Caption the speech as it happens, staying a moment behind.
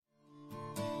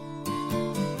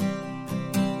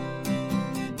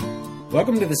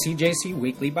Welcome to the CJC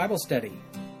Weekly Bible Study,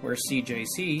 where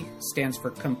CJC stands for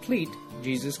Complete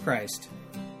Jesus Christ.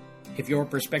 If your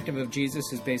perspective of Jesus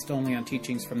is based only on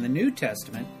teachings from the New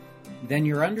Testament, then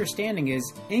your understanding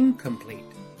is incomplete.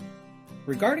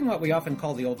 Regarding what we often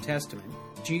call the Old Testament,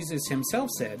 Jesus himself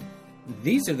said,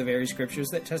 "These are the very scriptures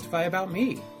that testify about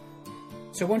me."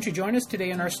 So won't you join us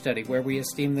today in our study where we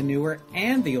esteem the newer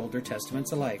and the older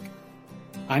testaments alike.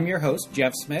 I'm your host,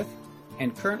 Jeff Smith,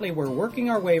 and currently we're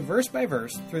working our way verse by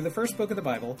verse through the first book of the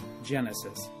Bible,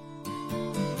 Genesis.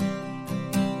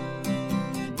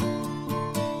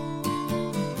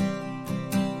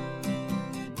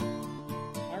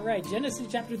 All right, Genesis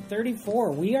chapter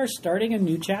 34. We are starting a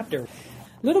new chapter.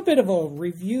 A little bit of a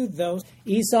review, though.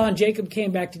 Esau and Jacob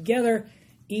came back together.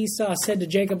 Esau said to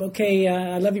Jacob, "Okay,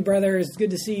 I love you, brother. It's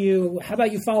good to see you. How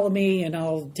about you follow me, and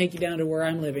I'll take you down to where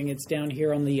I'm living. It's down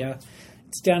here on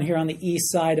the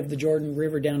east side of the Jordan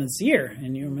River down in Seir."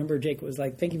 And you remember Jacob was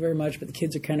like, "Thank you very much, but the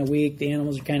kids are kind of weak. The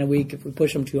animals are kind of weak. If we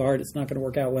push them too hard, it's not going to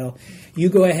work out well. You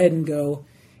go ahead and go."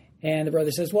 And the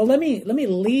brother says, "Well, let me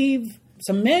leave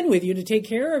some men with you to take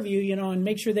care of you, and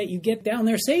make sure that you get down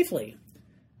there safely."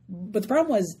 But the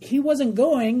problem was he wasn't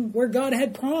going where God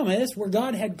had promised, where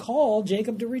God had called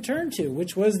Jacob to return to,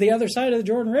 which was the other side of the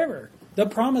Jordan River, the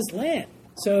promised land.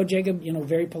 So Jacob,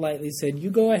 very politely said, "You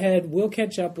go ahead, we'll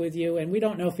catch up with you." And we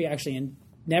don't know if he actually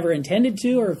never intended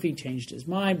to or if he changed his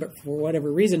mind, but for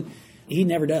whatever reason, he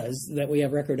never does, that we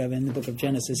have record of in the book of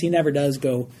Genesis. He never does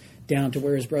go down to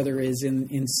where his brother is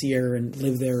in Seir and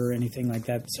live there or anything like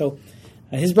that. So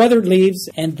his brother leaves,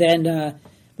 and then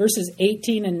verses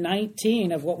 18 and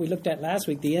 19 of what we looked at last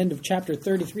week, the end of chapter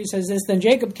 33, says this: "Then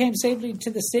Jacob came safely to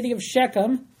the city of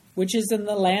Shechem, which is in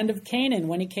the land of Canaan,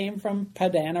 when he came from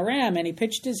Padan Aram, and he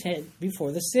pitched his head before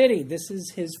the city." This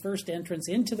is his first entrance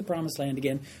into the promised land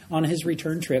again on his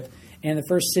return trip. And the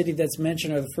first city that's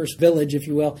mentioned, or the first village, if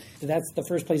you will, that's the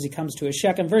first place he comes to, is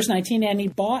Shechem. Verse 19, "And he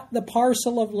bought the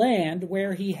parcel of land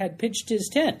where he had pitched his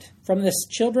tent from the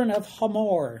children of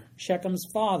Hamor, Shechem's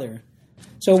father."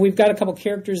 So we've got a couple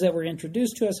characters that were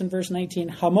introduced to us in verse 19.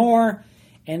 Hamor,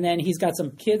 and then he's got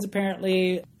some kids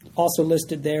apparently, also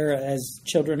listed there as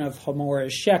children of Hamor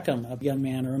as Shechem, a young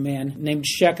man or a man named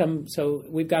Shechem. So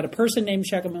we've got a person named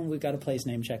Shechem and we've got a place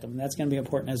named Shechem. And that's going to be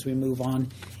important as we move on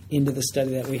into the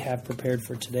study that we have prepared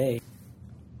for today.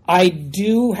 I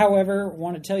do, however,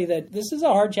 want to tell you that this is a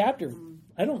hard chapter.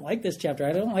 I don't like this chapter.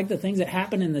 I don't like the things that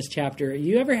happen in this chapter.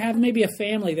 You ever have maybe a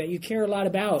family that you care a lot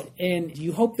about and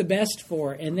you hope the best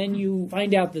for, and then you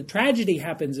find out the tragedy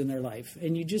happens in their life,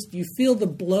 and you feel the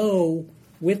blow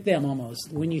with them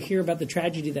almost when you hear about the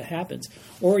tragedy that happens.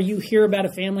 Or you hear about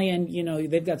a family and,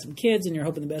 they've got some kids and you're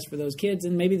hoping the best for those kids,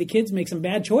 and maybe the kids make some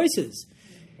bad choices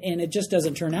and it just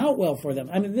doesn't turn out well for them.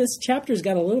 I mean, this chapter's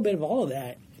got a little bit of all of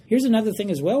that. Here's another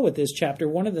thing as well with this chapter.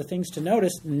 One of the things to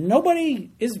notice, nobody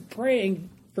is praying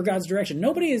for God's direction.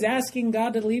 Nobody is asking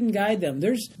God to lead and guide them.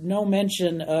 There's no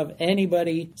mention of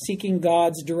anybody seeking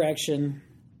God's direction.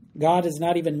 God is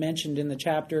not even mentioned in the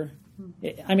chapter.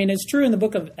 I mean, it's true in the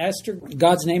book of Esther.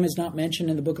 God's name is not mentioned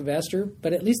in the book of Esther,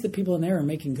 but at least the people in there are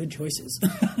making good choices.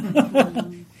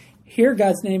 Here,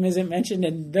 God's name isn't mentioned,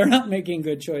 and they're not making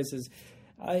good choices.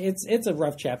 It's a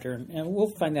rough chapter, and we'll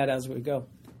find that as we go.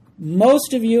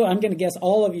 Most of you, I'm going to guess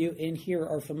all of you in here,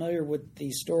 are familiar with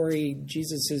the story,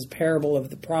 Jesus' parable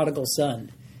of the prodigal son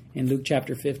in Luke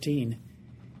chapter 15.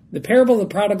 The parable of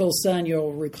the prodigal son,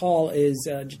 you'll recall, is,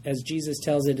 as Jesus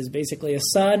tells it, is basically a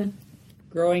son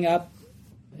growing up.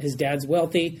 His dad's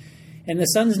wealthy, and the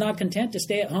son's not content to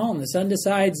stay at home. The son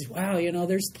decides, wow,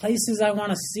 there's places I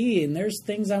want to see, and there's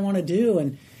things I want to do,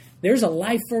 and there's a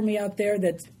life for me out there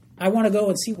that I want to go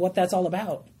and see what that's all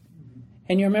about.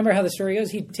 And you remember how the story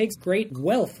goes. He takes great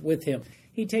wealth with him.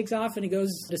 He takes off and he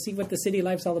goes to see what the city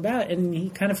life's all about. And he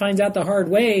kind of finds out the hard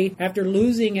way, after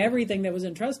losing everything that was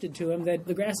entrusted to him, that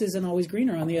the grass isn't always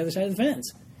greener on the other side of the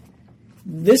fence.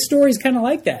 This story is kind of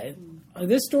like that.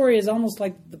 This story is almost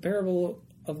like the parable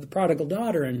of the prodigal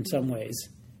daughter in some ways.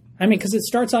 I mean, because it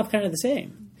starts off kind of the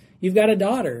same. You've got a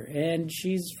daughter, and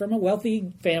she's from a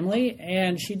wealthy family,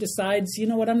 and she decides, you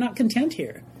know what, I'm not content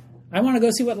here. I want to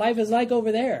go see what life is like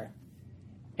over there.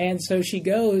 And so she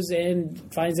goes and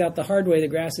finds out the hard way the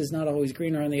grass is not always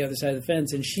greener on the other side of the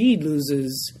fence, and she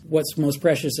loses what's most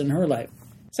precious in her life.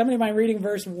 Somebody mind reading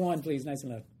verse 1, please, nice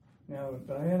and loud. "Now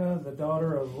Dinah, the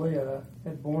daughter of Leah,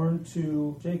 had borne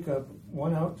to Jacob,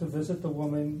 went out to visit the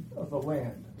woman of the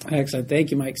land." Excellent. Thank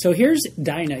you, Mike. So here's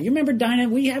Dinah. You remember Dinah?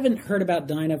 We haven't heard about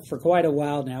Dinah for quite a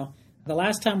while now. The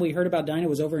last time we heard about Dinah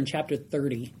was over in chapter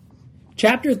 30.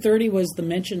 Chapter 30 was the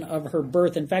mention of her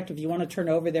birth. In fact, if you want to turn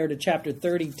over there to chapter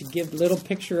 30 to give a little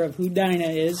picture of who Dinah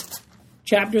is,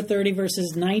 chapter 30,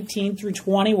 verses 19 through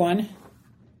 21.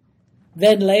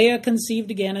 Then Leah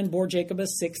conceived again and bore Jacob a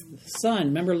sixth son.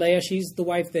 Remember Leah, she's the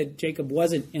wife that Jacob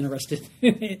wasn't interested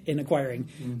in acquiring.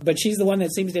 But she's the one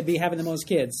that seems to be having the most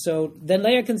kids. So then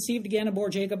Leah conceived again and bore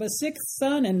Jacob a sixth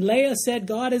son. And Leah said,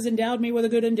 God has endowed me with a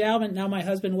good endowment. Now my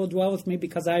husband will dwell with me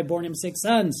because I have borne him 6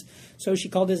 sons. So she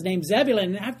called his name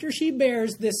Zebulun. And after she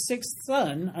bears this 6th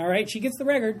son, all right, she gets the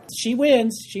record. She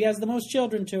wins. She has the most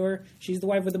children to her. She's the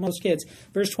wife with the most kids.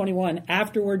 Verse 21,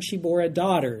 afterward she bore a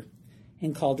daughter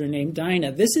and called her name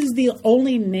Dinah. This is the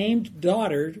only named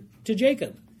daughter to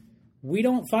Jacob. We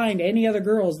don't find any other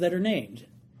girls that are named.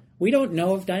 We don't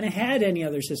know if Dinah had any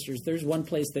other sisters. There's one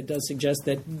place that does suggest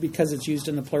that because it's used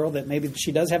in the plural that maybe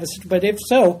she does have a sister. But if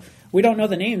so, we don't know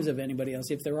the names of anybody else,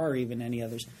 if there are even any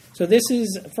others. So this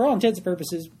is, for all intents and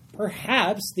purposes,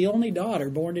 perhaps the only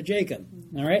daughter born to Jacob.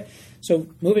 All right? So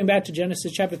moving back to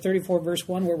Genesis chapter 34, verse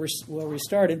 1, where we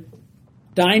started,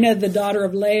 Dinah, the daughter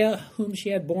of Leah, whom she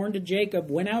had borne to Jacob,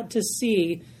 went out to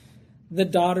see the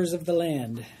daughters of the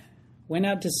land. Went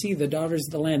out to see the daughters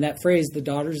of the land. That phrase, the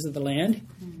daughters of the land.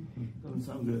 Doesn't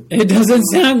sound good. It doesn't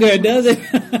sound good, does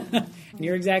it?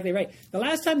 You're exactly right. The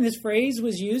last time this phrase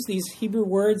was used, these Hebrew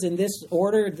words in this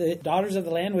order, the daughters of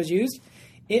the land was used,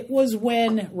 it was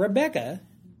when Rebekah,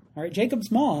 all right,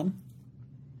 Jacob's mom,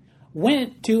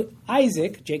 went to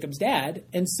Isaac, Jacob's dad,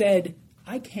 and said,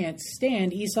 I can't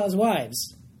stand Esau's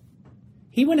wives.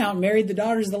 He went out and married the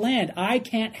daughters of the land. I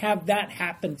can't have that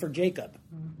happen for Jacob.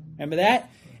 Remember that?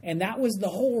 And that was the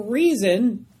whole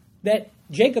reason that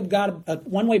Jacob got a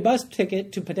one-way bus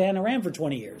ticket to Padan Aram for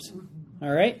 20 years.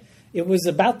 All right? It was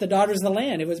about the daughters of the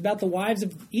land. It was about the wives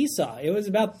of Esau. It was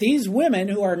about these women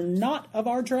who are not of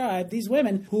our tribe, these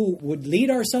women who would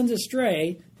lead our sons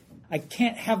astray. I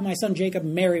can't have my son Jacob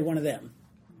marry one of them.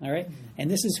 All right? And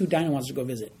this is who Dinah wants to go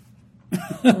visit.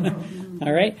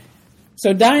 All right.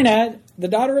 So Dinah, the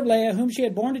daughter of Leah, whom she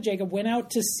had borne to Jacob, went out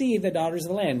to see the daughters of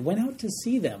the land. Went out to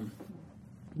see them.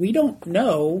 We don't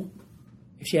know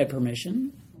if she had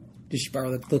permission. Did she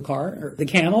borrow the car or the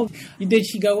camel? Did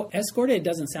she go escorted? It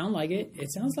doesn't sound like it.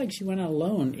 It sounds like she went out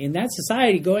alone. In that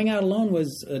society, going out alone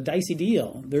was a dicey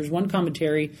deal. There's one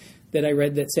commentary that I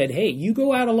read that said, hey, you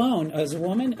go out alone as a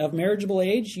woman of marriageable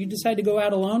age, you decide to go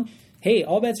out alone, hey,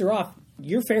 all bets are off.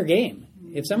 You're fair game.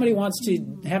 If somebody wants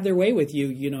to have their way with you,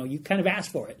 you kind of ask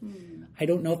for it. I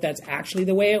don't know if that's actually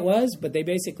the way it was, but they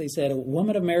basically said a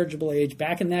woman of marriageable age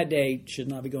back in that day should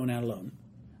not be going out alone.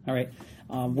 All right.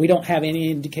 We don't have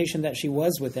any indication that she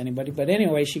was with anybody. But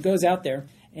anyway, she goes out there.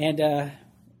 And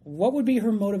what would be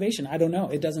her motivation? I don't know.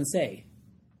 It doesn't say.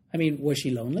 I mean, was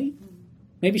she lonely?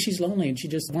 Maybe she's lonely and she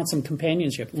just wants some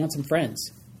companionship, wants some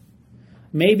friends.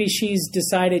 Maybe she's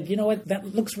decided, you know what,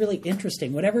 that looks really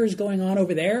interesting. Whatever is going on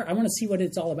over there, I want to see what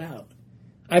it's all about.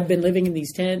 I've been living in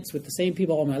these tents with the same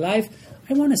people all my life.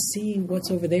 I want to see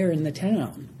what's over there in the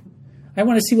town. I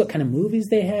want to see what kind of movies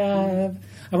they have.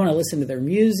 I want to listen to their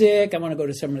music. I want to go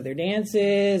to some of their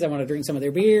dances. I want to drink some of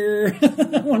their beer.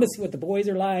 I want to see what the boys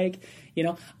are like.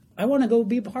 I want to go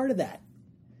be a part of that.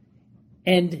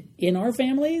 And in our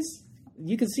families,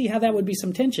 you can see how that would be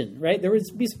some tension, right? There would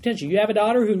be some tension. You have a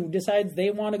daughter who decides they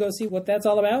want to go see what that's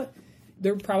all about.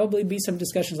 There would probably be some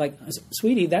discussions like,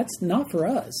 sweetie, that's not for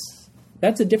us.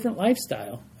 That's a different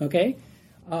lifestyle, okay?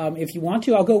 If you want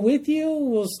to, I'll go with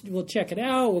you. We'll check it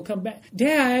out. We'll come back.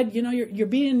 Dad, you're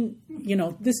being,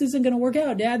 this isn't going to work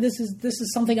out. Dad, this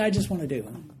is something I just want to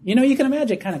do. You can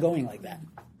imagine kind of going like that.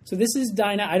 So this is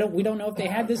Dinah. We don't know if they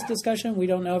had this discussion. We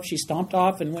don't know if she stomped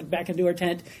off and went back into her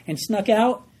tent and snuck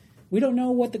out. We don't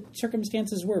know what the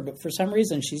circumstances were, but for some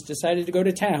reason she's decided to go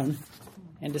to town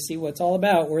and to see what it's all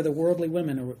about, where the worldly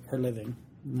women are living.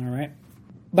 All right.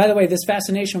 By the way, this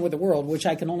fascination with the world, which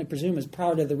I can only presume is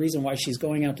part of the reason why she's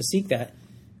going out to seek that.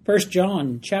 1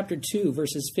 John chapter 2,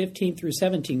 verses 15 through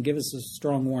 17 give us a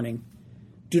strong warning.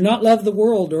 Do not love the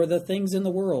world or the things in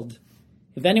the world.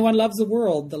 If anyone loves the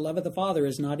world, the love of the Father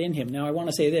is not in him. Now, I want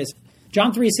to say this.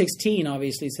 John 3:16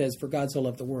 obviously says, for God so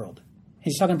loved the world.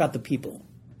 He's talking about the people.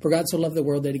 For God so loved the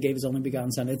world that he gave his only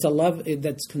begotten Son. It's a love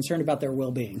that's concerned about their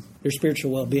well-being, their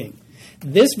spiritual well-being.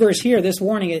 This verse here, this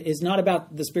warning, is not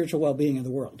about the spiritual well-being of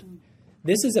the world.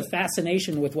 This is a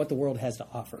fascination with what the world has to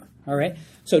offer. All right?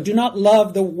 So do not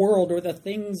love the world or the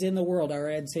things in the world. Or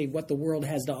I'd say what the world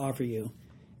has to offer you.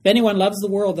 If anyone loves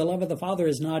the world, the love of the Father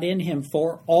is not in him.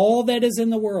 For all that is in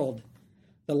the world,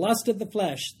 the lust of the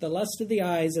flesh, the lust of the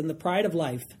eyes, and the pride of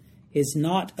life is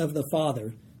not of the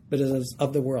Father, but is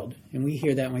of the world. And we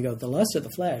hear that and we go, the lust of the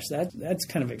flesh, that's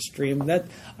kind of extreme.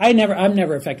 I'm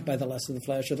never affected by the lust of the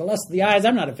flesh or the lust of the eyes.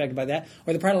 I'm not affected by that.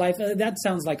 Or the pride of life, that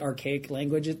sounds like archaic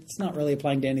language. It's not really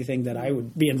applying to anything that I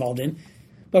would be involved in.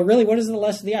 But really, what is the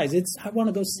lust of the eyes? It's, I want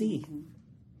to go see.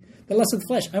 The lust of the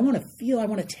flesh, I want to feel, I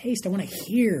want to taste, I want to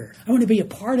hear. I want to be a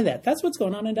part of that. That's what's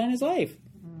going on in Dinah's life.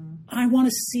 I want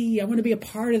to see, I want to be a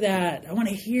part of that. I want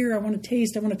to hear, I want to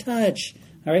taste, I want to touch.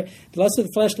 All right? The lust of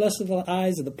the flesh, lust of the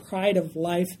eyes, of the pride of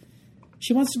life.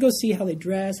 She wants to go see how they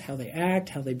dress, how they act,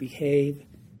 how they behave.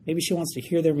 Maybe she wants to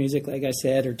hear their music, like I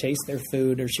said, or taste their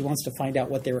food, or she wants to find out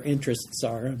what their interests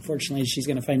are. Unfortunately, she's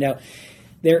going to find out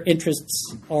their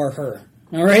interests are her.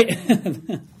 All right?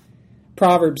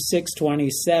 Proverbs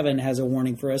 6:27 has a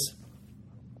warning for us.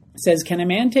 It says, can a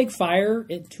man take fire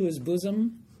into his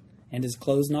bosom and his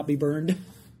clothes not be burned?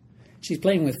 She's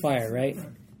playing with fire, right?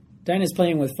 Dinah's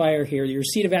playing with fire here. Your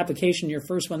seat of application, your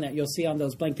first one that you'll see on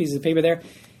those blank pieces of paper there.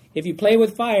 If you play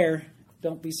with fire,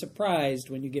 don't be surprised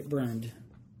when you get burned.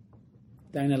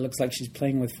 Dinah looks like she's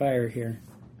playing with fire here.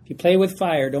 If you play with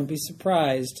fire, don't be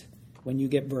surprised when you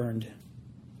get burned.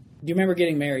 Do you remember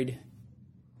getting married?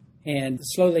 And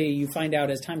slowly you find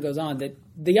out as time goes on that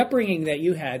the upbringing that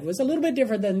you had was a little bit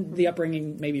different than the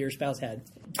upbringing maybe your spouse had.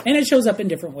 And it shows up in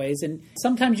different ways. And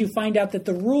sometimes you find out that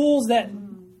the rules that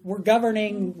were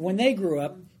governing when they grew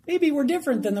up maybe were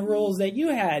different than the rules that you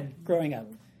had growing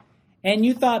up. And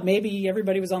you thought maybe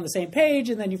everybody was on the same page,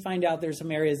 and then you find out there's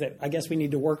some areas that I guess we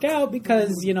need to work out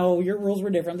because, you know, your rules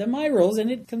were different than my rules,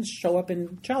 and it can show up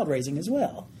in child raising as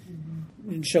well.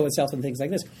 And show itself in things like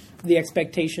this. The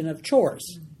expectation of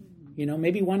chores. You know,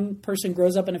 maybe one person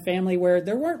grows up in a family where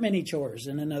there weren't many chores,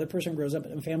 and another person grows up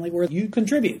in a family where you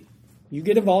contribute. You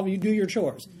get involved, you do your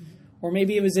chores. Or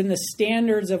maybe it was in the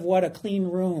standards of what a clean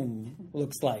room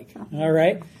looks like. All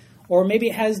right? Or maybe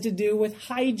it has to do with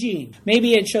hygiene.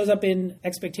 Maybe it shows up in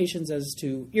expectations as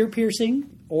to ear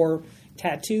piercing or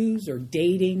tattoos or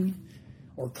dating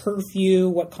or curfew,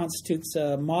 what constitutes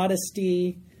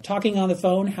modesty. Talking on the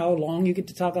phone, how long you get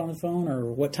to talk on the phone, or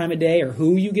what time of day, or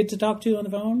who you get to talk to on the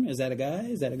phone. Is that a guy?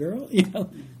 Is that a girl? You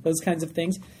know, those kinds of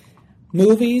things.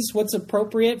 Movies, what's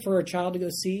appropriate for a child to go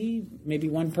see. Maybe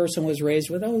one person was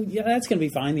raised with, oh, yeah, that's going to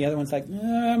be fine. The other one's like,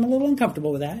 I'm a little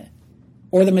uncomfortable with that.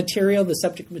 Or the material, the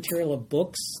subject material of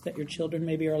books that your children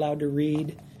maybe are allowed to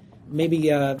read. Maybe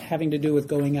having to do with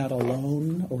going out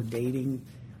alone or dating.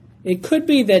 It could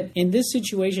be that in this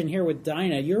situation here with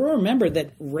Dinah, you'll remember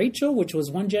that Rachel, which was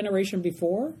one generation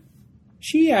before,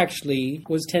 she actually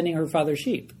was tending her father's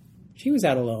sheep. She was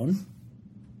out alone.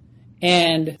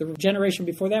 And the generation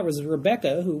before that was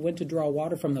Rebecca, who went to draw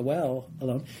water from the well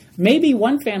alone. Maybe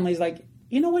one family's like,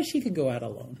 you know what, she could go out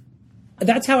alone.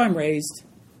 That's how I'm raised,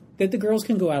 that the girls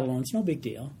can go out alone. It's no big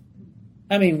deal.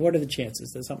 I mean, what are the chances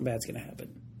that something bad's going to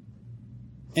happen?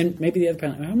 And maybe the other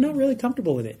parent, I'm not really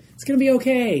comfortable with it. It's going to be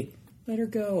okay. Let her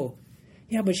go.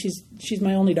 Yeah, but she's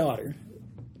my only daughter.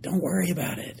 Don't worry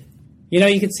about it. You know,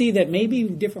 you can see that maybe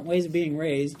different ways of being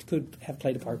raised could have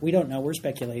played a part. We don't know. We're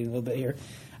speculating a little bit here.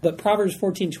 But Proverbs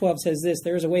 14:12 says this,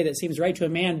 there is a way that seems right to a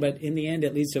man, but in the end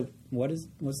it leads to, what's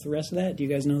the rest of that? Do you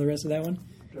guys know the rest of that one?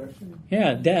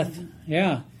 Yeah, death.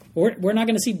 Yeah. We're not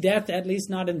going to see death, at least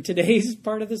not in today's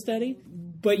part of the study.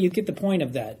 But you get the point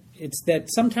of that. It's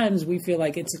that sometimes we feel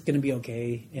like it's going to be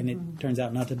okay, and it turns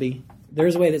out not to be.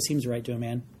 There's a way that seems right to a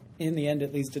man. In the end,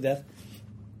 it leads to death.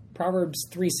 Proverbs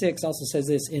 3:6 also says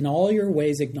this, in all your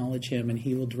ways acknowledge him, and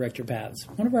he will direct your paths.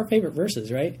 One of our favorite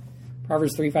verses, right?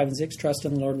 Proverbs 3:5-6, trust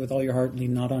in the Lord with all your heart, and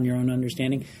lean not on your own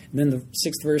understanding. And then the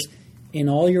sixth verse, in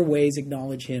all your ways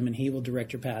acknowledge him, and he will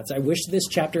direct your paths. I wish this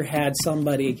chapter had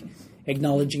somebody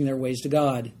acknowledging their ways to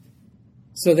God,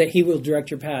 so that he will direct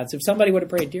your paths. If somebody would have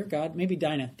prayed, dear God, maybe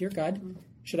Dinah, dear God,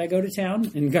 should I go to town?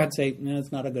 And God say, no,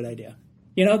 it's not a good idea.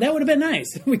 You know, that would have been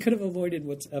nice. We could have avoided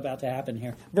what's about to happen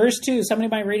here. Verse 2, somebody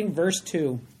mind reading verse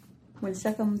 2. When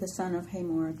Shechem, the son of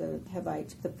Hamor, the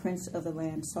Hivite, the prince of the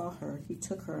land, saw her, he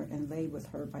took her and lay with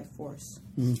her by force.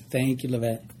 Thank you,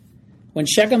 Levette. When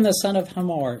Shechem, the son of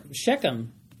Hamor,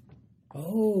 Shechem,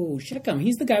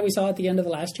 he's the guy we saw at the end of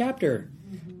the last chapter.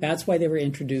 That's why they were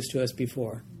introduced to us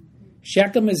before.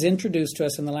 Shechem is introduced to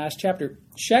us in the last chapter.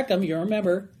 Shechem, you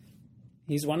remember,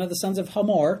 he's one of the sons of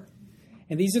Hamor.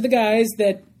 And these are the guys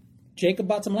that Jacob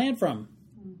bought some land from.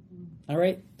 All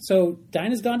right. So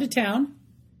Dinah's gone to town.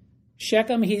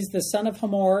 Shechem, he's the son of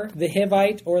Hamor, the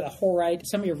Hivite or the Horite.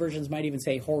 Some of your versions might even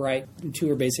say Horite. The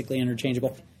two are basically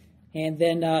interchangeable. And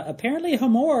then apparently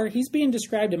Hamor, he's being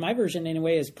described in my version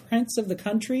anyway as prince of the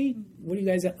country. What do you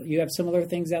guys, you have similar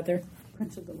things out there?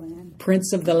 Prince of the land.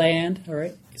 Prince of the land, all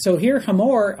right. So here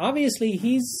Hamor, obviously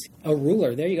he's a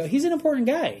ruler. There you go. He's an important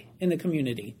guy in the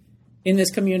community, in this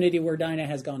community where Dinah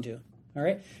has gone to, all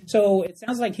right. So it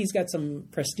sounds like he's got some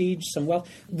prestige, some wealth.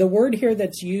 The word here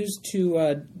that's used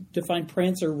to define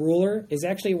prince or ruler is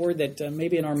actually a word that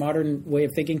maybe in our modern way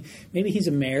of thinking, maybe he's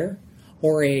a mayor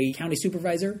or a county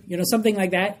supervisor, something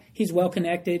like that. He's well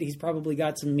connected. He's probably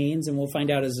got some means, and we'll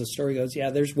find out as the story goes. Yeah,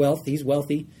 there's wealth. He's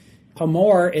wealthy.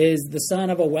 Hamor is the son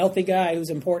of a wealthy guy who's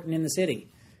important in the city.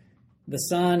 The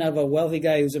son of a wealthy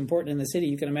guy who's important in the city.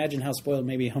 You can imagine how spoiled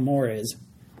maybe Hamor is.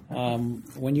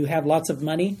 When you have lots of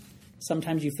money,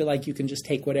 sometimes you feel like you can just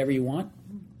take whatever you want.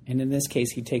 And in this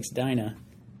case, he takes Dinah.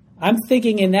 I'm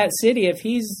thinking in that city, if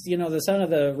he's, the son of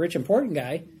the rich, important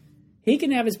guy, he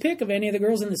can have his pick of any of the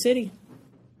girls in the city.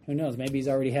 Who knows? Maybe he's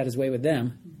already had his way with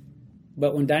them.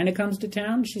 But when Dinah comes to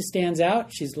town, she stands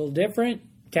out. She's a little different,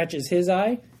 catches his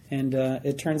eye. And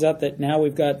it turns out that now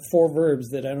we've got 4 verbs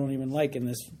that I don't even like in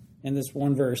this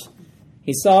one verse.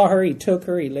 He saw her, he took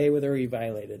her, he lay with her, he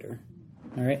violated her.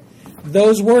 All right.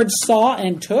 Those words saw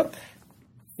and took,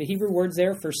 the Hebrew words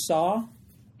there for saw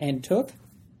and took,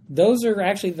 those are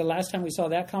actually the last time we saw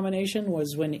that combination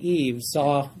was when Eve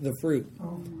saw the fruit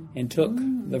and took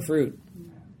the fruit.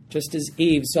 Just as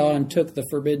Eve saw and took the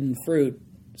forbidden fruit,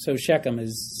 so Shechem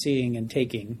is seeing and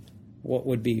taking what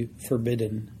would be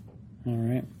forbidden. All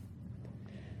right.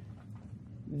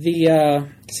 The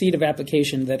seed of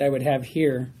application that I would have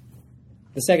here,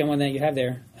 the second one that you have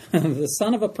there, the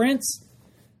son of a prince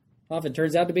often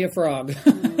turns out to be a frog.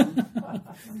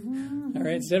 All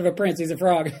right, instead of a prince, he's a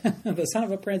frog. The son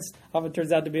of a prince often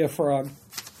turns out to be a frog.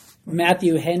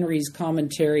 Matthew Henry's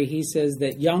commentary, he says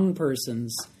that young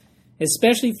persons,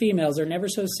 especially females, are never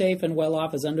so safe and well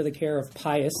off as under the care of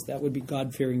pious, that would be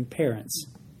God-fearing parents.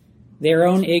 Their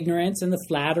own ignorance and the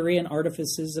flattery and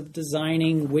artifices of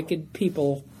designing wicked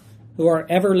people who are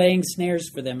ever laying snares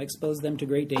for them expose them to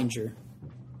great danger.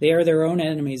 They are their own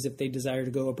enemies if they desire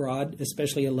to go abroad,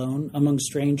 especially alone, among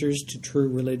strangers to true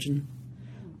religion.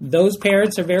 Those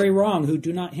parents are very wrong who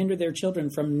do not hinder their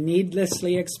children from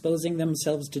needlessly exposing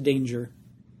themselves to danger.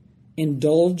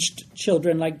 Indulged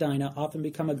children like Dinah often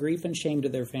become a grief and shame to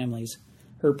their families.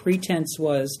 Her pretense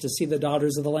was to see the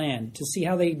daughters of the land, to see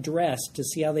how they dressed, to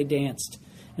see how they danced,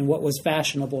 and what was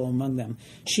fashionable among them.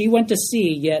 She went to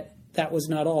see, yet that was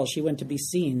not all. She went to be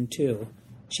seen, too.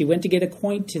 She went to get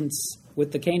acquaintance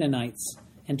with the Canaanites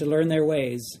and to learn their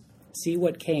ways. See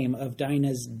what came of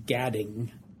Dinah's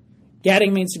gadding.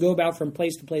 Gadding means to go about from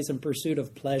place to place in pursuit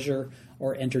of pleasure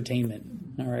or entertainment.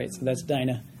 All right, so that's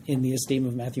Dinah in the esteem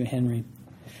of Matthew Henry.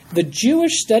 The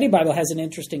Jewish Study Bible has an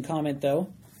interesting comment,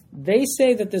 though. They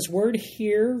say that this word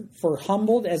here for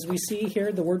humbled, as we see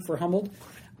here, the word for humbled,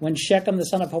 when Shechem, the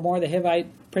son of Hamor, the Hivite,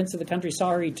 prince of the country,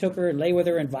 saw her, he took her and lay with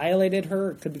her and violated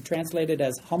her. It could be translated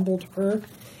as humbled her.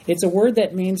 It's a word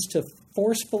that means to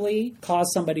forcefully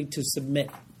cause somebody to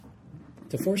submit.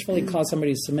 To forcefully cause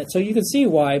somebody to submit. So you can see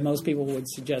why most people would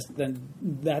suggest that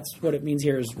that's what it means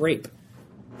here is rape.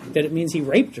 That it means he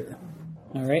raped her.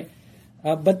 All right?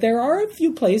 But there are a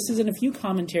few places and a few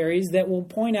commentaries that will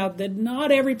point out that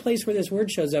not every place where this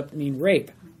word shows up mean rape.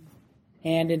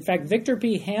 And in fact, Victor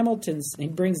P. Hamilton, he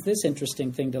brings this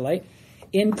interesting thing to light.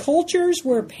 In cultures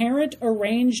where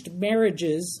parent-arranged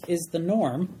marriages is the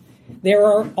norm, there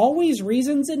are always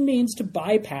reasons and means to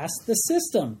bypass the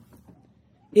system.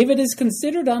 If it is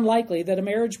considered unlikely that a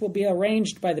marriage will be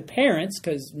arranged by the parents,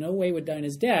 because no way would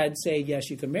Dinah's dad say, yes,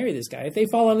 you can marry this guy. If they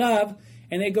fall in love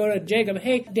and they go to Jacob,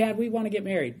 hey, Dad, we want to get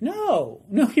married. No,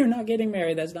 you're not getting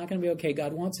married. That's not going to be okay.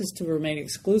 God wants us to remain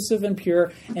exclusive and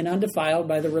pure and undefiled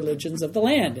by the religions of the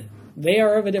land. They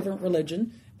are of a different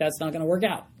religion. That's not going to work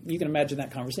out. You can imagine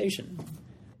that conversation.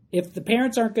 If the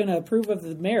parents aren't going to approve of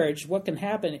the marriage, what can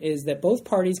happen is that both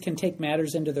parties can take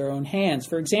matters into their own hands.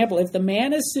 For example, if the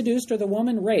man is seduced or the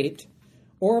woman raped,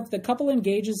 or if the couple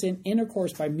engages in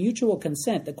intercourse by mutual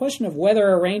consent, the question of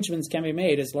whether arrangements can be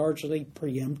made is largely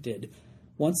preempted.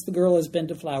 Once the girl has been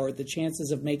deflowered, the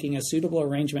chances of making a suitable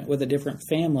arrangement with a different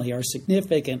family are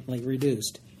significantly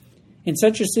reduced. In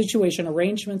such a situation,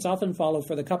 arrangements often follow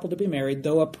for the couple to be married,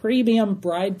 though a premium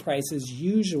bride price is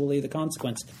usually the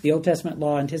consequence. The Old Testament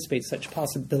law anticipates such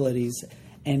possibilities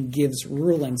and gives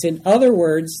rulings. In other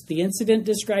words, the incident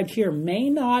described here may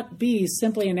not be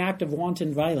simply an act of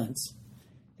wanton violence.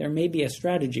 There may be a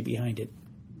strategy behind it.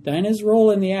 Dinah's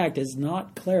role in the act is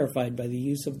not clarified by the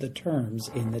use of the terms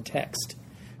in the text.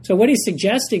 So what he's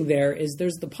suggesting there is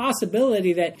there's the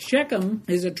possibility that Shechem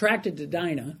is attracted to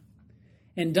Dinah,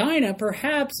 and Dinah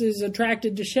perhaps is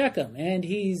attracted to Shechem, and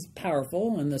he's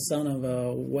powerful and the son of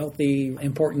a wealthy,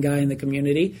 important guy in the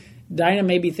community. Dinah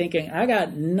may be thinking, I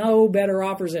got no better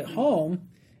offers at home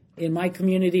in my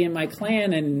community, in my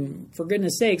clan, and for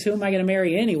goodness sakes, who am I going to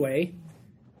marry anyway?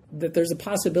 That there's a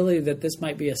possibility that this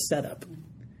might be a setup.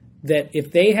 That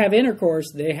if they have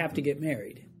intercourse, they have to get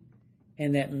married.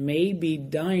 And that maybe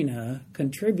Dinah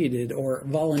contributed or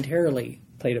voluntarily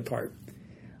played a part.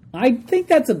 I think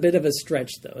that's a bit of a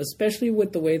stretch, though, especially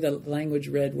with the way the language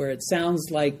read, where it sounds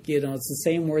like, it's the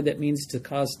same word that means to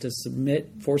cause to submit,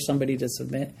 force somebody to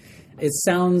submit. It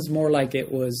sounds more like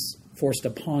it was forced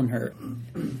upon her.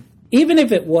 Even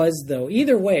if it was, though,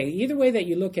 either way that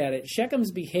you look at it,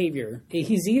 Shechem's behavior,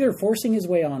 he's either forcing his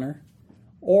way on her,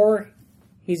 or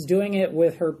he's doing it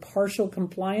with her partial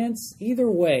compliance.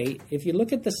 Either way, if you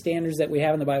look at the standards that we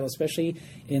have in the Bible, especially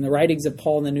in the writings of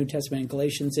Paul in the New Testament, in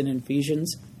Galatians and in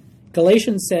Ephesians,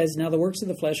 Galatians says, now the works of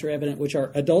the flesh are evident, which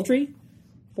are adultery,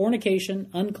 fornication,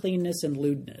 uncleanness, and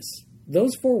lewdness.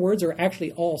 Those 4 words are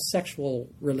actually all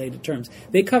sexual-related terms.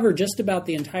 They cover just about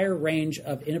the entire range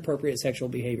of inappropriate sexual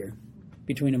behavior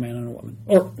between a man and a woman.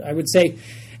 Or I would say,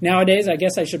 nowadays, I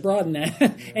guess I should broaden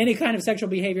that, any kind of sexual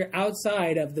behavior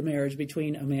outside of the marriage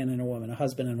between a man and a woman, a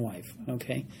husband and wife.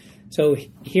 Okay? So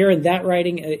here in that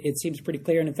writing, it seems pretty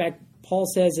clear. And in fact, Paul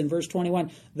says in verse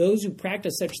 21, those who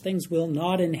practice such things will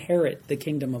not inherit the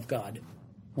kingdom of God.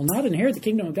 Will not inherit the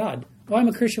kingdom of God. Oh, I'm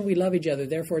a Christian, we love each other,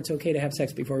 therefore it's okay to have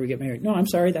sex before we get married. No, I'm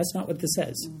sorry, that's not what this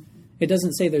says. It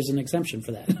doesn't say there's an exemption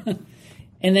for that.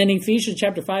 And then Ephesians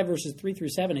chapter 5, verses 3 through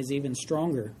 7 is even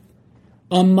stronger.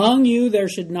 Among you there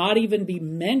should not even be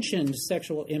mentioned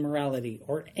sexual immorality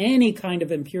or any kind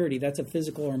of impurity. That's a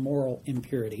physical or moral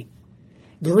impurity.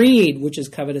 Greed, which is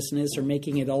covetousness or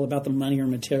making it all about the money or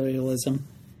materialism.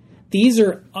 These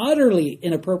are utterly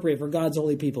inappropriate for God's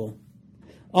holy people.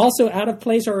 Also out of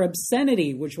place are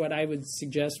obscenity, which what I would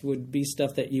suggest would be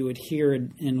stuff that you would hear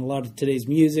in a lot of today's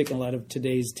music, a lot of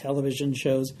today's television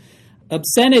shows.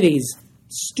 Obscenities,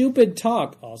 stupid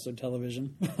talk, also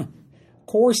television,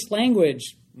 coarse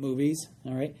language, movies,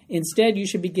 all right? Instead, you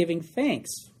should be giving thanks.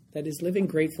 That is, living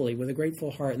gratefully with a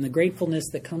grateful heart, and the gratefulness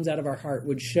that comes out of our heart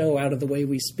would show out of the way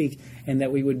we speak, and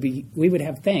that we would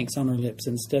have thanks on our lips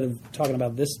instead of talking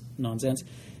about this nonsense.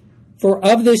 For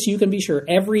of this you can be sure,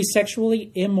 every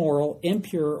sexually immoral,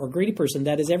 impure, or greedy person,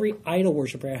 that is, every idol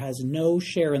worshiper, has no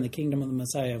share in the kingdom of the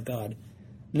Messiah of God.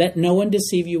 Let no one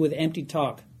deceive you with empty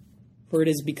talk, for it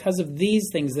is because of these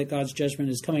things that God's judgment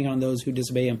is coming on those who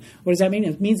disobey him. What does that mean?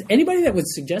 It means anybody that would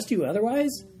suggest to you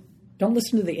otherwise, don't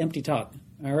listen to the empty talk,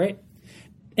 all right?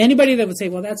 Anybody that would say,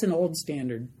 well, that's an old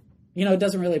standard. It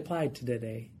doesn't really apply to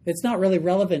today. It's not really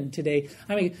relevant today.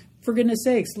 I mean, for goodness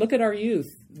sakes, look at our youth.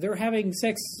 They're having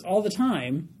sex all the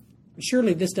time.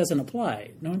 Surely this doesn't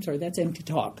apply. No, I'm sorry, that's empty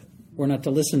talk. We're not to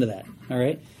listen to that, all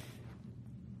right?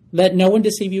 Let no one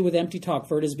deceive you with empty talk,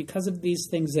 for it is because of these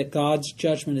things that God's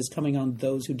judgment is coming on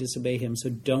those who disobey him, so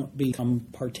don't become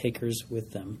partakers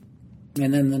with them.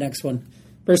 And then the next one,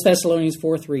 1 Thessalonians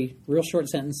 4:3, real short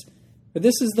sentence. But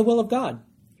this is the will of God.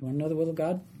 You want to know the will of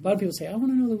God? A lot of people say, I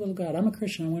want to know the will of God. I'm a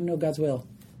Christian. I want to know God's will.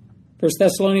 1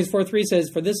 Thessalonians 4:3 says,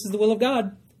 for this is the will of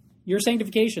God, your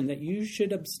sanctification, that you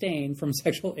should abstain from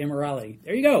sexual immorality.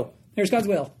 There you go. There's God's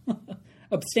will.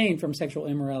 Abstain from sexual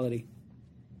immorality.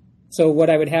 So what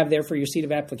I would have there for your seat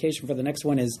of application for the next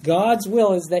one is God's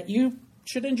will is that you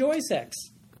should enjoy sex,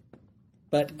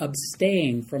 but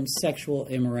abstain from sexual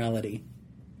immorality.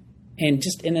 And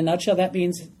just in a nutshell, that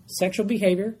means sexual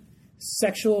behavior,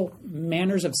 sexual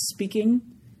manners of speaking,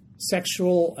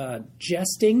 sexual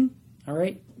jesting, all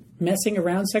right, messing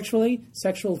around sexually,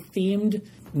 sexual-themed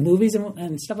movies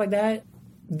and stuff like that.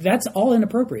 That's all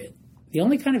inappropriate. The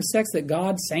only kind of sex that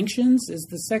God sanctions is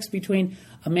the sex between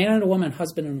a man and a woman,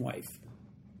 husband and wife.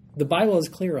 The Bible is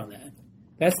clear on that.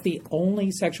 That's the only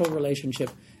sexual relationship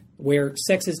where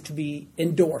sex is to be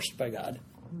endorsed by God.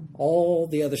 All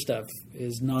the other stuff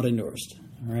is not endorsed,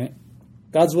 all right?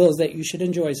 God's will is that you should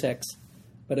enjoy sex,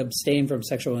 but abstain from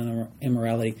sexual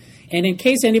immorality. And in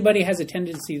case anybody has a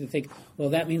tendency to think, well,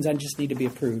 that means I just need to be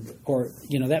approved, or,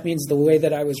 that means the way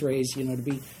that I was raised, to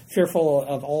be fearful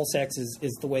of all sex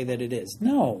is the way that it is.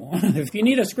 No. If you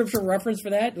need a scriptural reference for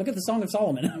that, look at the Song of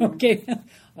Solomon, okay?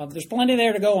 There's plenty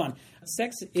there to go on.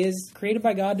 Sex is created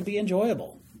by God to be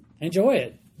enjoyable. Enjoy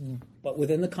it, but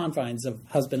within the confines of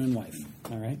husband and wife,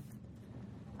 all right?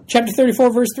 Chapter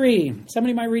 34, verse 3.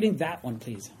 Somebody mind reading that one,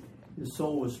 please. His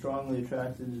soul was strongly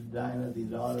attracted to Dinah, the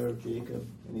daughter of Jacob,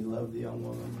 and he loved the young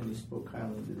woman, and he spoke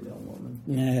kindly to the young woman.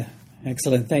 Yeah,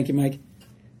 excellent. Thank you, Mike.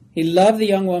 He loved the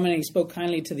young woman, and he spoke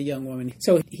kindly to the young woman.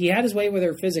 So he had his way with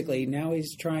her physically. Now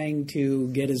he's trying to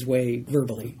get his way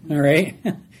verbally, all right?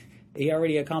 He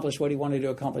already accomplished what he wanted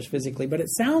to accomplish physically, but it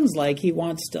sounds like he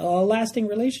wants a lasting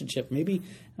relationship. Maybe,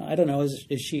 I don't know,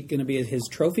 is she going to be his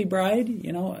trophy bride?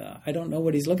 I don't know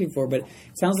what he's looking for, but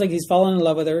it sounds like he's fallen in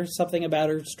love with her. Something about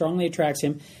her strongly attracts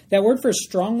him. That word for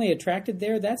strongly attracted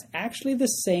there, that's actually the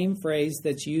same phrase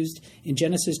that's used in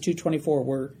Genesis 2:24,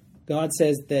 where God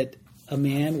says that a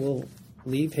man will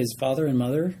leave his father and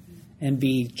mother and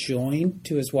be joined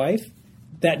to his wife.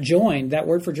 that joined, that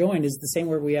word for joined is the same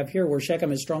word we have here where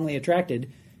Shechem is strongly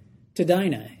attracted to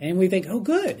Dinah. And we think, oh,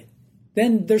 good.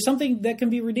 Then there's something that can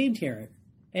be redeemed here.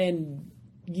 And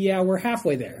yeah, we're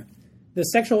halfway there. The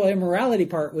sexual immorality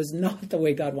part was not the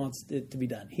way God wants it to be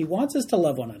done. He wants us to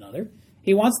love one another.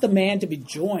 He wants the man to be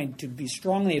joined, to be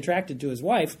strongly attracted to his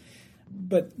wife.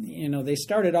 But, they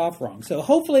started off wrong. So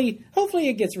hopefully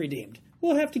it gets redeemed.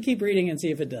 We'll have to keep reading and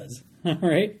see if it does. All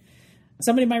right?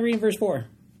 Somebody might read verse 4.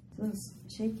 So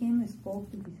Shechem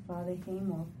spoke to his father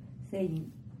Hamor,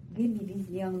 saying, "Give me this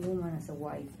young woman as a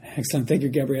wife." Excellent. Thank you,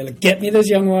 Gabriella. Get me this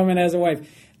young woman as a wife.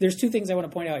 There's two things I want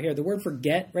to point out here. The word for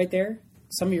get right there,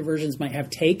 some of your versions might have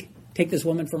take. Take this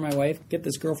woman for my wife. Get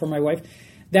this girl for my wife.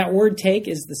 That word take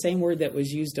is the same word that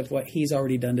was used of what he's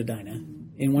already done to Dinah.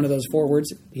 In one of those 4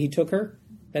 words, he took her.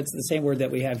 That's the same word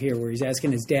that we have here where he's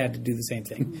asking his dad to do the same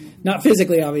thing. Not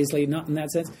physically, obviously, not in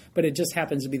that sense, but it just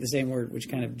happens to be the same word, which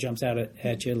kind of jumps out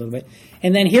at you a little bit.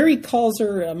 And then here he calls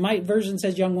her, my version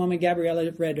says young woman,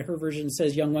 Gabriella read her version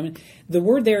says young woman. The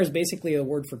word there is basically a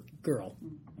word for girl.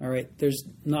 All right, there's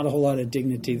not a whole lot of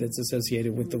dignity that's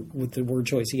associated with the word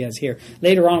choice he has here.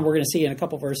 Later on, we're going to see in a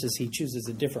couple verses he chooses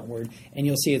a different word, and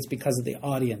you'll see it's because of the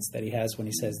audience that he has when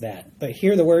he says that. But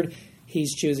here the word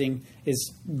he's choosing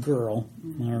is girl.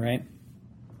 All right.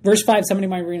 Verse 5, somebody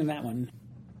might read in that one.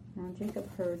 Now Jacob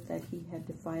heard that he had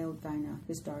defiled Dinah,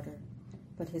 his daughter,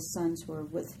 but his sons were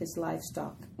with his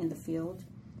livestock in the field.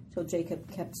 So Jacob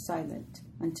kept silent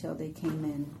until they came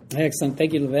in. Excellent.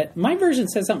 Thank you, Levette. My version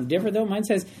says something different, though. Mine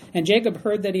says, and Jacob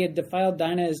heard that he had defiled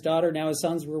Dinah, his daughter. Now his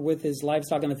sons were with his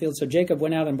livestock in the field. So Jacob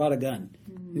went out and bought a gun.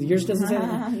 Yours doesn't say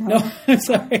that? No, I'm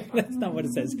sorry. That's not what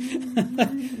it says.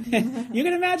 You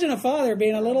can imagine a father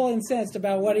being a little incensed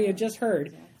about what he had just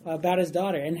heard about his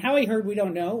daughter. And how he heard, we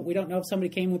don't know. We don't know if somebody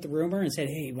came with the rumor and said,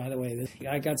 hey, by the way,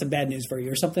 I got some bad news for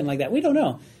you or something like that. We don't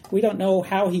know. We don't know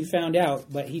how he found out,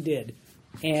 but he did.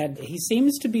 And he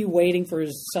seems to be waiting for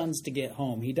his sons to get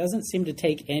home. He doesn't seem to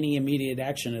take any immediate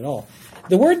action at all.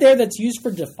 The word there that's used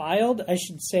for defiled, I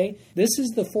should say, this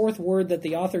is the 4th word that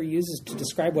the author uses to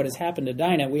describe what has happened to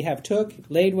Dinah. We have took,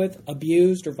 laid with,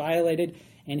 abused, or violated,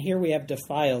 and here we have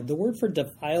defiled. The word for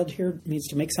defiled here means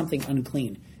to make something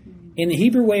unclean. In the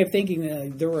Hebrew way of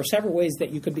thinking, there are several ways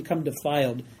that you could become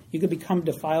defiled. You could become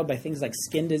defiled by things like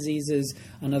skin diseases.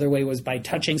 Another way was by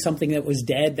touching something that was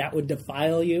dead. That would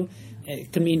defile you.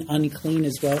 It could mean unclean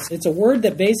as well. It's a word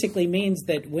that basically means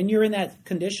that when you're in that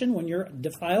condition, when you're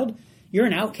defiled, you're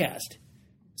an outcast.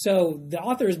 So the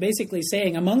author is basically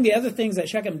saying, among the other things that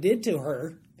Shechem did to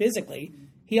her physically,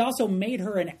 he also made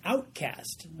her an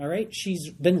outcast. All right? She's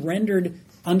been rendered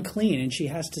unclean, and she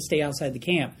has to stay outside the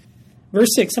camp. Verse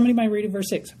 6. Somebody might read it, verse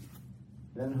 6.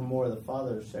 Then Hamor, the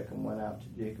father of Shechem, went out to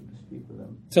Jacob to speak with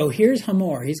him. So here's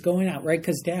Hamor. He's going out, right?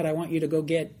 Because, Dad, I want you to go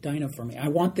get Dinah for me. I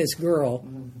want this girl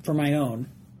for my own.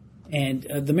 And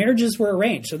the marriages were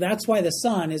arranged. So that's why the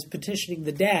son is petitioning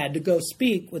the dad to go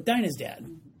speak with Dinah's dad.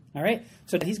 All right?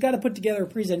 So he's got to put together a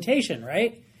presentation,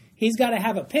 right? He's got to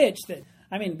have a pitch that,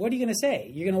 what are you going to say?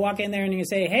 You're going to walk in there and you're going to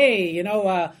say, hey,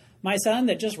 my son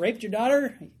that just raped your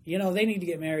daughter, they need to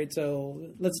get married, so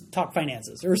let's talk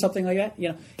finances or something like that.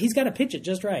 He's got to pitch it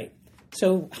just right.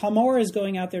 So Hamor is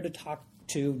going out there to talk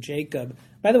to Jacob.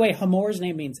 By the way, Hamor's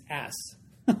name means ass.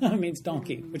 It means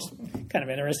donkey, which is kind of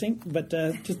interesting, but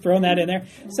just throwing that in there.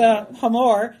 So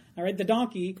Hamor, all right, the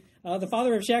donkey, the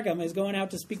father of Shechem, is going out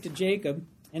to speak to Jacob.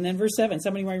 And then verse 7,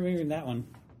 somebody might read that one.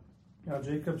 Now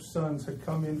Jacob's sons had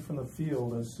come in from the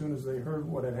field as soon as they heard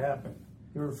what had happened.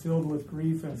 They were filled with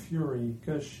grief and fury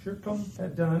because Shechem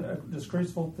had done a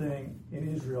disgraceful thing in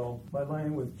Israel by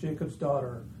lying with Jacob's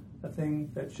daughter, a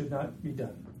thing that should not be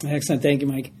done. Excellent. Thank you,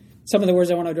 Mike. Some of the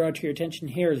words I want to draw to your attention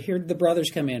here. Here the brothers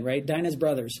come in, right? Dinah's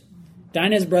brothers.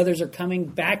 Dinah's brothers are coming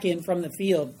back in from the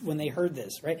field when they heard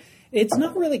this, right? It's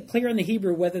not really clear in the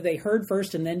Hebrew whether they heard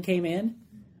first and then came in,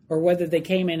 or whether they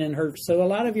came in and heard. So a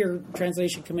lot of your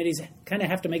translation committees kind of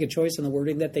have to make a choice in the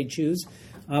wording that they choose.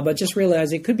 But just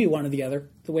realize it could be one or the other,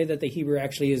 the way that the Hebrew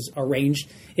actually is arranged.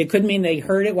 It could mean they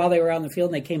heard it while they were out in the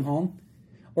field and they came home.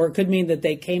 Or it could mean that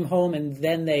they came home and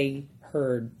then they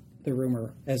heard the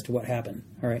rumor as to what happened.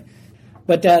 All right.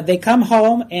 But they come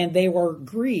home and they were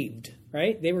grieved,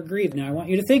 right? They were grieved. Now, I want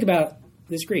you to think about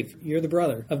this grief. You're the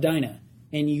brother of Dinah,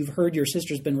 and you've heard your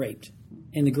sister's been raped,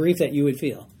 and the grief that you would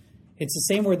feel. It's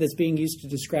the same word that's being used to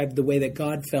describe the way that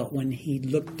God felt when he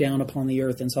looked down upon the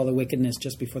earth and saw the wickedness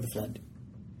just before the flood.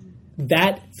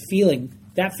 That feeling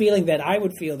that I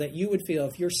would feel, that you would feel,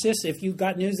 if you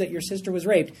got news that your sister was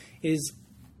raped, is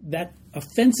that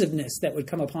offensiveness that would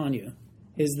come upon you,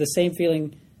 is the same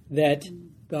feeling that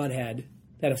God had,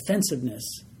 that offensiveness,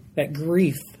 that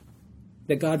grief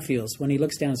that God feels when he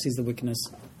looks down and sees the wickedness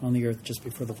on the earth just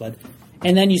before the flood.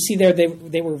 And then you see there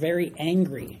they were very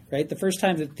angry, right? The first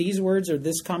time that these words or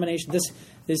this combination,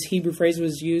 this Hebrew phrase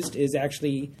was used is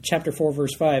actually chapter 4,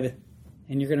 verse 5.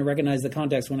 And you're going to recognize the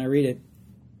context when I read it.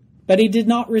 But he did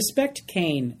not respect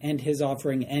Cain and his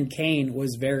offering, and Cain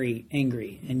was very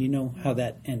angry. And you know how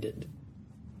that ended.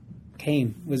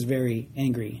 Cain was very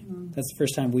angry. That's the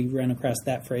first time we ran across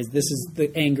that phrase. This is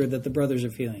the anger that the brothers are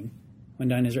feeling when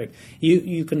Dinah is raped.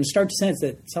 You can start to sense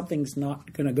that something's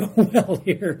not going to go well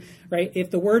here, right? If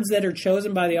the words that are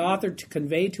chosen by the author to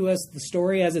convey to us the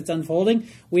story as it's unfolding,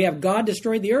 we have God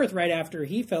destroyed the earth right after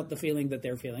he felt the feeling that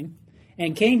they're feeling.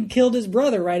 And Cain killed his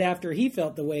brother right after he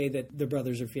felt the way that the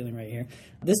brothers are feeling right here.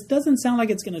 This doesn't sound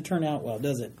like it's going to turn out well,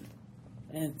 does it?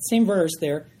 And same verse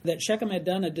there, that Shechem had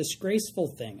done a disgraceful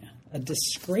thing. A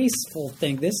disgraceful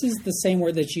thing. This is the same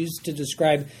word that's used to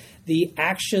describe the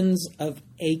actions of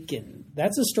Achan.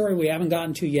 That's a story we haven't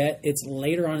gotten to yet. It's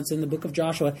later on. It's in the book of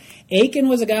Joshua. Achan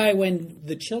was a guy when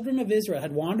the children of Israel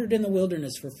had wandered in the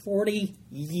wilderness for 40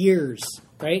 years,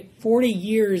 right? 40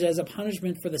 years as a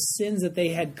punishment for the sins that they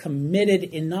had committed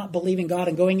in not believing God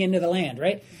and going into the land,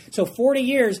 right? So 40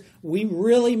 years, we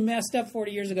really messed up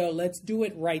 40 years ago. Let's do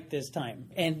it right this time.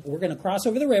 And we're going to cross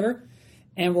over the river,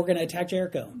 and we're going to attack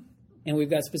Jericho. And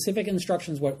we've got specific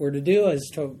instructions. What we're to do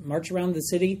is to march around the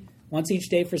city once each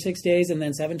day for 6 days, and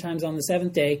then 7 times on the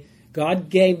 7th day. God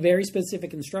gave very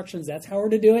specific instructions. That's how we're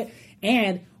to do it.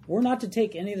 And we're not to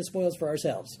take any of the spoils for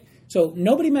ourselves. So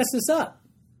nobody mess this up.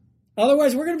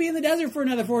 Otherwise, we're going to be in the desert for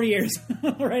another 40 years.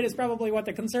 Right? It's probably what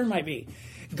the concern might be.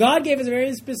 God gave us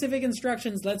very specific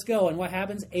instructions. Let's go. And what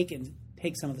happens? Achan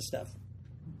takes some of the stuff.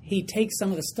 He takes some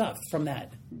of the stuff from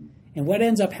that. And what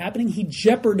ends up happening? He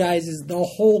jeopardizes the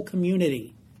whole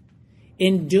community.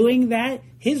 In doing that,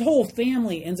 his whole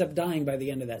family ends up dying by the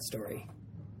end of that story.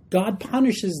 God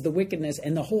punishes the wickedness,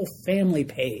 and the whole family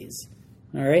pays.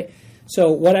 All right?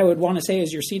 So what I would want to say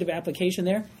is your seed of application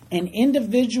there. An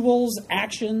individual's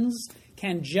actions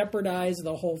can jeopardize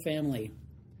the whole family.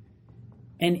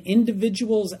 An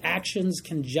individual's actions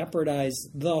can jeopardize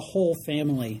the whole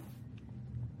family.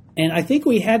 And I think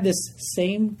we had this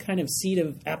same kind of seed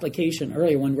of application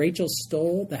earlier when Rachel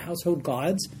stole the household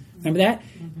gods. Remember that?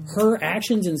 Mm-hmm. Her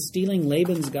actions in stealing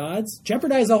Laban's gods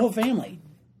jeopardized the whole family.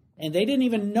 And they didn't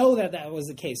even know that that was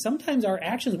the case. Sometimes our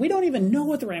actions, we don't even know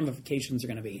what the ramifications are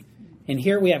going to be. And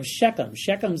here we have Shechem.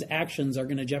 Shechem's actions are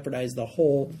going to jeopardize the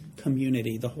whole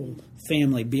community, the whole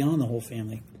family, beyond the whole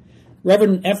family.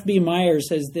 Reverend F.B. Myers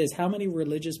says this: how many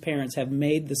religious parents have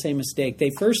made the same mistake?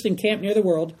 They first encamp near the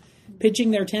world,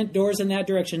 pitching their tent doors in that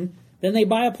direction. Then they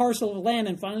buy a parcel of land,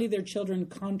 and finally their children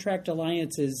contract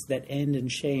alliances that end in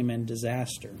shame and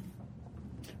disaster.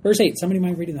 Verse 8, somebody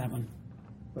mind reading that one?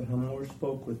 But Hamor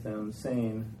spoke with them,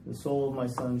 saying, the soul of my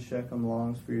son Shechem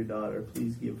longs for your daughter.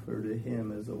 Please give her to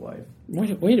him as a wife.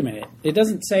 Wait a minute. It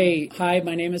doesn't say, hi,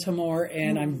 my name is Hamor,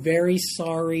 and I'm very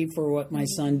sorry for what my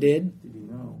son did. Did he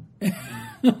know?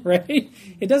 Right?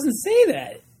 It doesn't say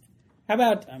that. How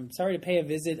about, I'm sorry to pay a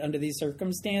visit under these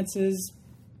circumstances.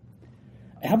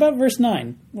 How about verse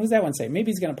 9? What does that one say?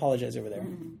 Maybe he's going to apologize over there.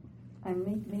 And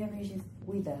make marriages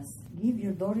with us. Give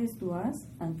your daughters to us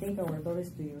and take our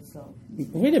daughters to yourself.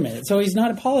 Wait a minute. So he's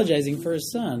not apologizing for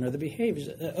his son or the behaviors.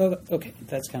 Okay,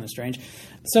 that's kind of strange.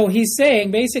 So he's saying,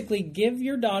 basically, give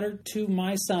your daughter to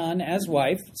my son as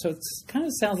wife. So it kind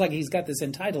of sounds like he's got this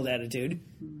entitled attitude,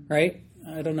 right?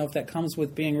 I don't know if that comes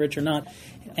with being rich or not.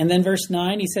 And then verse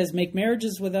 9, he says, make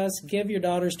marriages with us, give your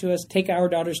daughters to us, take our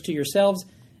daughters to yourselves.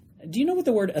 Do you know what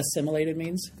the word assimilated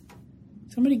means?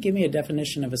 Somebody give me a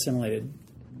definition of assimilated.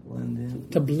 Blend in.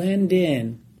 To blend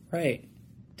in, right.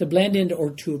 To blend in or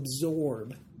to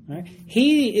absorb. Right?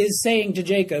 He is saying to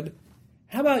Jacob,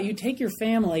 how about you take your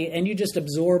family and you just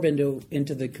absorb into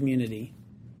the community?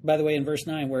 By the way, in verse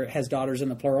 9, where it has daughters in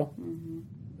the plural,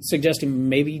 suggesting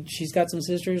maybe she's got some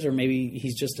sisters, or maybe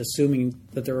he's just assuming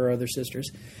that there are other sisters.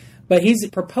 But he's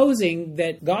proposing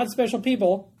that God's special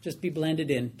people just be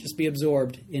blended in, just be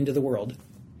absorbed into the world.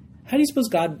 How do you suppose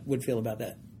God would feel about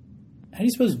that? How do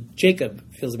you suppose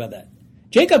Jacob feels about that?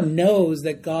 Jacob knows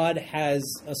that God has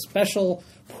a special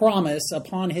promise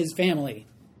upon his family,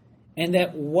 and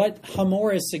that what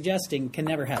Hamor is suggesting can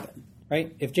never happen,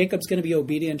 right? If Jacob's going to be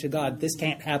obedient to God, this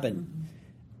can't happen.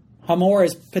 Hamor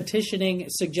is petitioning,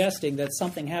 suggesting that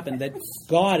something happened, that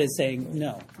God is saying,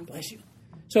 no, bless you.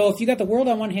 So if you got the world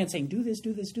on one hand saying, do this,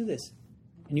 do this, do this,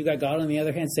 and you got God on the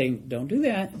other hand saying, don't do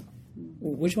that,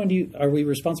 which one are we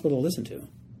responsible to listen to?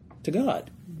 To God.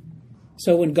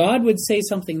 So when God would say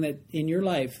something that in your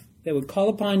life that would call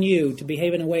upon you to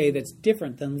behave in a way that's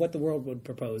different than what the world would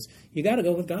propose, you got to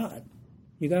go with God.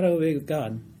 You got to obey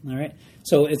God. All right.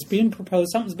 So it's being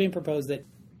proposed. Something's being proposed that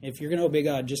if you're going to obey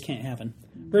God, just can't happen.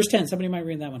 Verse 10. Somebody might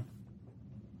read that one.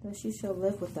 Thus you shall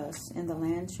live with us, and the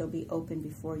land shall be open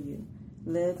before you.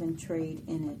 Live and trade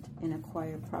in it, and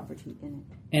acquire property in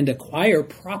it. And acquire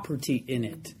property in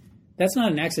it. That's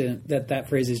not an accident that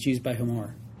phrase is used by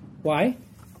Hamor. Why?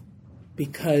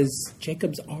 Because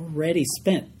Jacob's already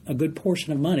spent a good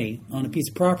portion of money on a piece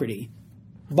of property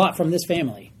bought from this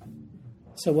family.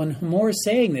 So when Hamor is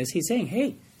saying this, he's saying,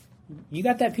 hey, you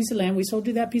got that piece of land. We sold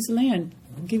you that piece of land.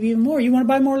 We'll give you even more. You want to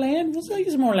buy more land? We'll sell you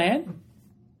some more land.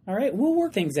 All right, we'll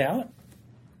work things out.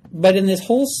 But in this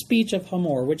whole speech of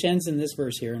Hamor, which ends in this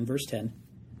verse here, in verse 10,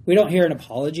 we don't hear an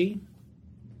apology.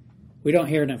 We don't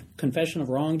hear a confession of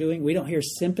wrongdoing. We don't hear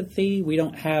sympathy. We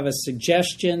don't have a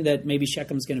suggestion that maybe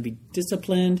Shechem's going to be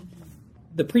disciplined.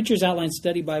 The Preacher's Outline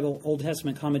Study Bible Old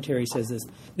Testament commentary says this: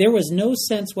 there was no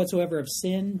sense whatsoever of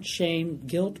sin, shame,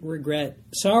 guilt, regret,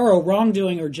 sorrow,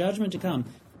 wrongdoing, or judgment to come.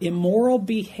 Immoral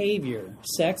behavior,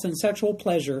 sex and sexual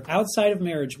pleasure outside of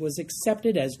marriage was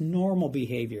accepted as normal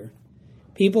behavior.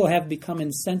 People have become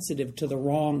insensitive to the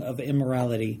wrong of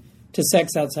immorality, to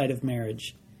sex outside of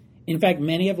marriage. In fact,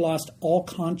 many have lost all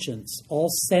conscience, all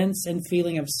sense and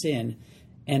feeling of sin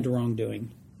and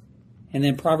wrongdoing. And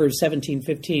then Proverbs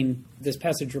 17:15, this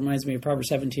passage reminds me of Proverbs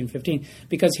 17:15,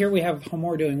 because here we have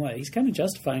Hamor doing what? He's kind of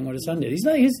justifying what his son did.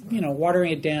 He's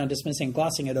watering it down, dismissing,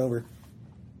 glossing it over.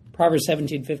 Proverbs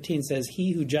 17:15 says,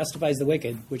 he who justifies the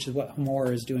wicked, which is what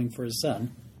Hamor is doing for his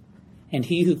son, and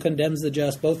he who condemns the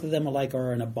just, both of them alike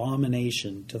are an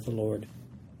abomination to the Lord.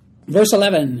 Verse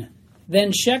 11,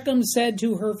 then Shechem said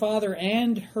to her father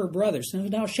and her brothers.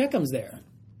 Now Shechem's there.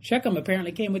 Shechem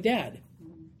apparently came with Dad.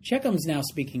 Shechem's now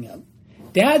speaking up.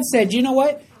 Dad said, you know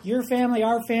what? Your family,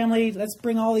 our family, let's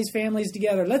bring all these families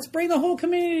together. Let's bring the whole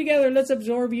community together. Let's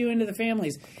absorb you into the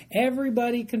families.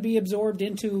 Everybody can be absorbed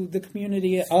into the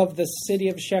community of the city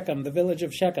of Shechem, the village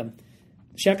of Shechem.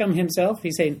 Shechem himself,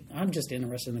 he's saying, I'm just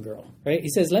interested in the girl, right? He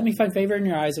says, let me find favor in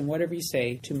your eyes, and whatever you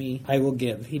say to me, I will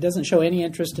give. He doesn't show any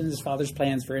interest in his father's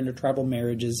plans for intertribal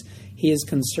marriages. He is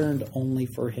concerned only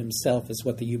for himself, is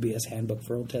what the UBS Handbook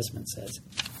for Old Testament says.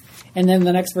 And then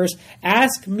the next verse,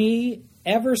 ask me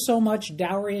ever so much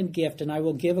dowry and gift, and I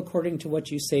will give according to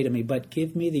what you say to me, but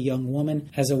give me the young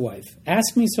woman as a wife.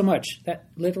 Ask me so much. That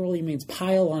literally means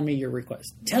pile on me your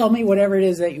request. Tell me whatever it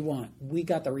is that you want. We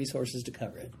got the resources to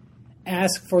cover it.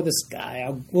 Ask for the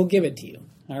sky. We'll give it to you.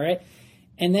 All right?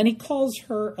 And then he calls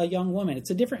her a young woman. It's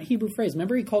a different Hebrew phrase.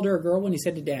 Remember he called her a girl when he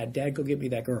said to Dad, go get me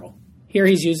that girl. Here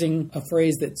he's using a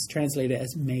phrase that's translated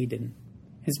as maiden.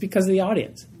 It's because of the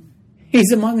audience.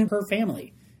 He's among her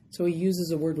family. So he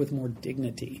uses a word with more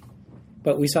dignity.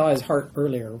 But we saw his heart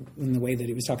earlier in the way that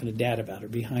he was talking to Dad about her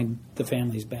behind the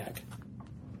family's back.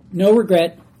 No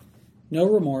regret, no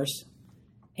remorse,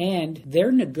 and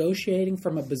they're negotiating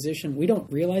from a position, we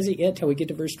don't realize it yet till we get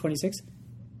to verse 26.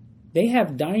 They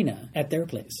have Dinah at their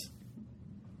place.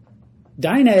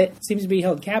 Dinah seems to be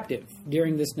held captive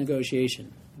during this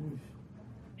negotiation.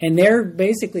 And they're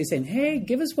basically saying, hey,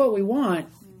 give us what we want,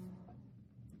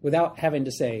 without having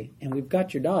to say, and we've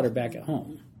got your daughter back at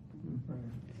home.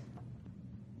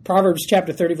 Proverbs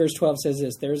chapter 30, verse 12 says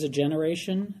this, there is a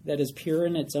generation that is pure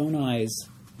in its own eyes,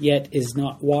 yet is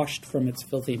not washed from its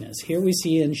filthiness. Here we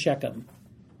see in Shechem,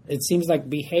 it seems like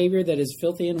behavior that is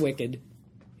filthy and wicked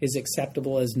is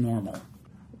acceptable as normal.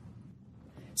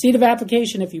 Seed of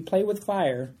application, if you play with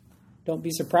fire, don't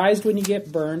be surprised when you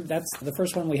get burned. That's the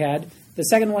first one we had. The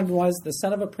second one was, the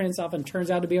son of a prince often turns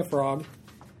out to be a frog.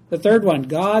 The third one,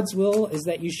 God's will is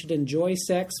that you should enjoy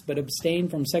sex but abstain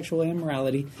from sexual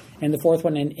immorality. And the fourth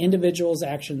one, an individual's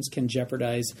actions can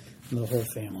jeopardize the whole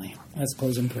family. Let's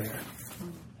close in prayer.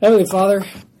 Heavenly Father,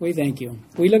 we thank you.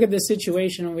 We look at this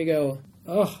situation and we go,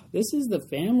 oh, this is the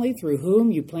family through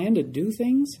whom you plan to do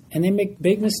things? And they make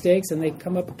big mistakes and they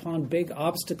come up upon big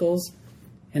obstacles.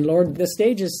 And Lord, the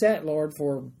stage is set, Lord,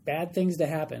 for bad things to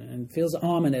happen. And it feels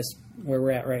ominous where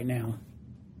we're at right now.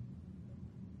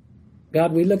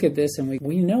 God, we look at this and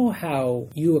we know how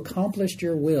you accomplished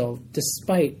your will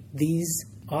despite these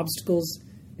obstacles,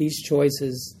 these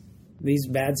choices, these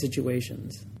bad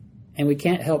situations. And we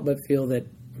can't help but feel that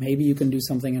maybe you can do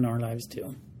something in our lives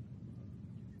too.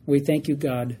 We thank you,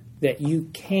 God, that you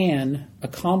can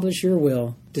accomplish your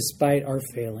will despite our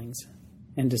failings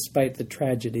and despite the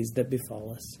tragedies that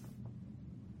befall us.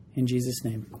 In Jesus'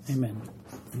 name, amen.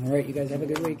 All right, you guys have a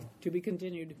good week. To be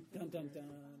continued. Dun, dun, dun.